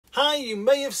Hi, you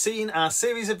may have seen our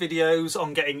series of videos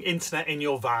on getting internet in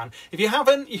your van. If you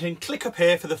haven't, you can click up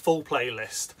here for the full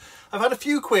playlist. I've had a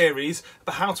few queries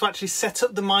about how to actually set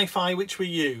up the MiFi which we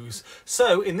use.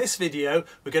 So in this video,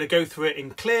 we're going to go through it in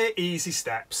clear, easy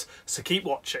steps. So keep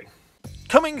watching.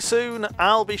 Coming soon,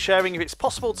 I'll be sharing if it's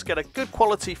possible to get a good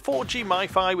quality 4G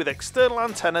MiFi with external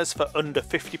antennas for under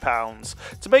 £50.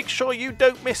 To make sure you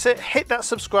don't miss it, hit that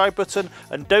subscribe button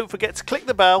and don't forget to click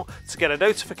the bell to get a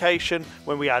notification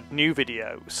when we add new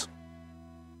videos.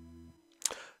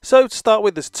 So to start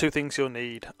with, there's two things you'll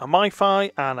need, a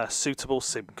MiFi and a suitable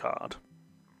SIM card.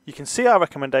 You can see our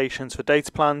recommendations for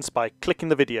data plans by clicking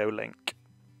the video link.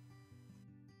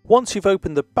 Once you've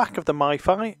opened the back of the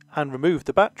MiFi and removed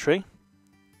the battery,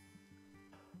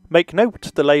 make note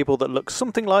of the label that looks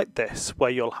something like this, where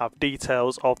you'll have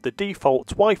details of the default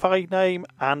Wi-Fi name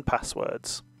and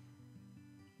passwords.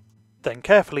 Then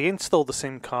carefully install the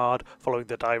SIM card following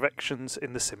the directions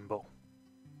in the symbol.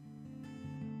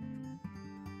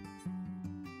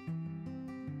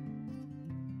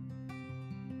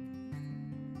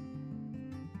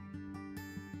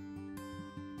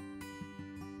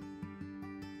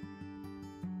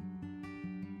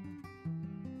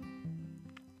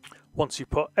 Once you've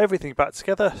put everything back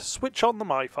together, switch on the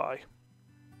MiFi.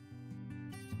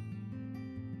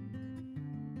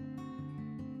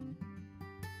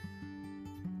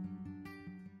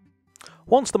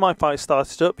 Once the MiFi is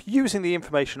started up, using the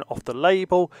information off the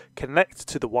label, connect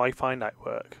to the Wi-Fi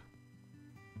network.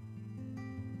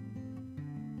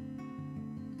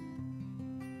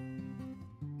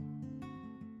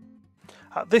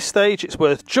 At this stage, it's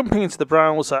worth jumping into the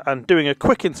browser and doing a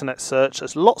quick internet search,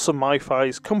 as lots of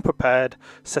MiFis come prepared,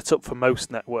 set up for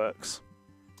most networks.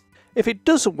 If it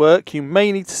doesn't work, you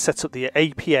may need to set up the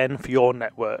APN for your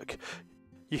network.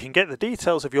 You can get the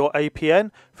details of your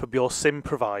APN from your SIM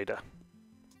provider.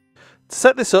 To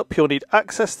set this up, you'll need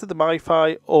access to the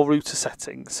MiFi or router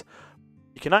settings.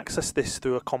 You can access this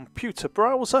through a computer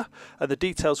browser, and the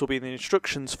details will be in the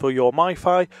instructions for your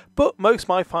MiFi, but most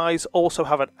MiFis also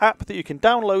have an app that you can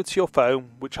download to your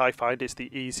phone, which I find is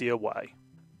the easier way.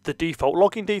 The default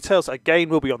login details again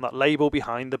will be on that label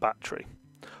behind the battery.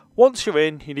 Once you're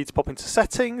in, you need to pop into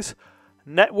settings,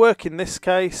 network in this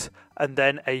case, and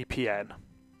then APN.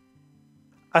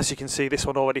 As you can see, this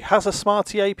one already has a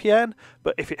Smarty APN,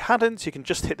 but if it hadn't, you can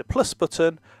just hit the plus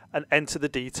button and enter the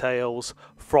details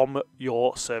from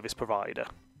your service provider.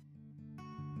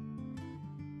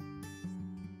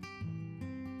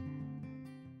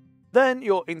 Then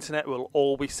your internet will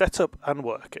all be set up and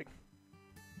working.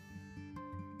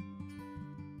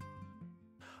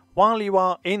 While you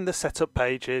are in the setup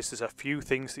pages, there's a few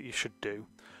things that you should do.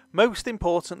 Most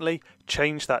importantly,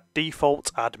 change that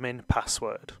default admin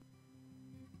password.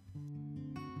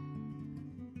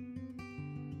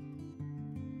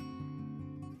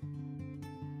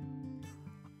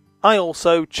 I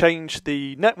also changed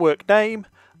the network name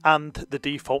and the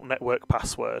default network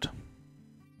password.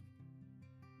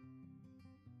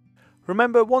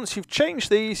 Remember, once you've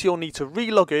changed these, you'll need to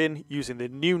re-log in using the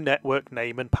new network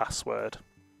name and password.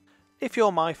 If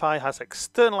your MiFi has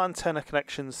external antenna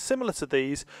connections similar to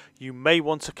these, you may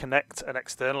want to connect an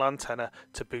external antenna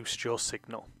to boost your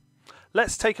signal.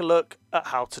 Let's take a look at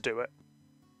how to do it.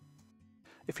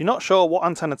 If you're not sure what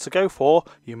antenna to go for,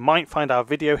 you might find our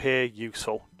video here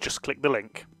useful. Just click the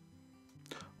link.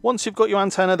 Once you've got your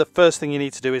antenna, the first thing you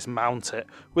need to do is mount it.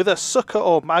 With a sucker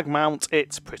or mag mount,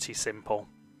 it's pretty simple.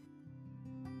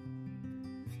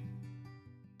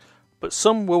 But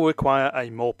some will require a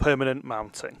more permanent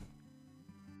mounting.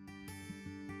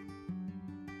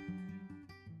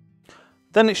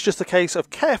 Then it's just a case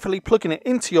of carefully plugging it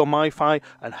into your MiFi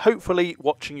and hopefully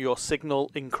watching your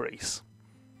signal increase.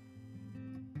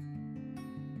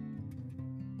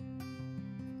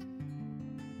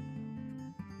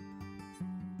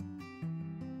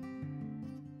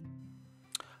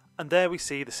 And there we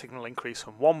see the signal increase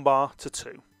from 1 bar to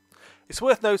 2. It's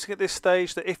worth noting at this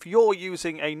stage that if you're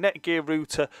using a NetGear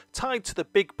router tied to the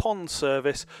Big Pond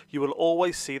service, you will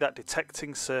always see that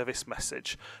detecting service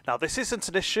message. Now this isn't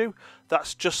an issue,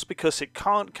 that's just because it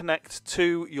can't connect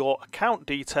to your account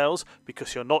details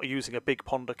because you're not using a Big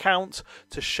Pond account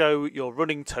to show your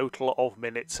running total of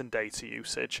minutes and data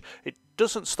usage. It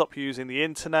doesn't stop you using the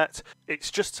internet,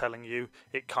 it's just telling you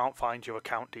it can't find your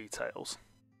account details.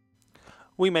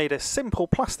 We made a simple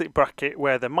plastic bracket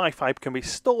where the MiFi can be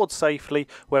stored safely,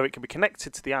 where it can be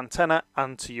connected to the antenna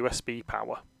and to USB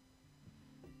power.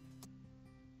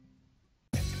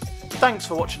 Thanks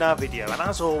for watching our video, and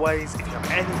as always, if you have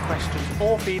any questions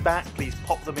or feedback, please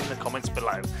pop them in the comments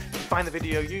below. If you find the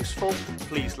video useful,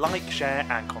 please like, share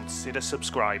and consider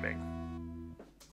subscribing.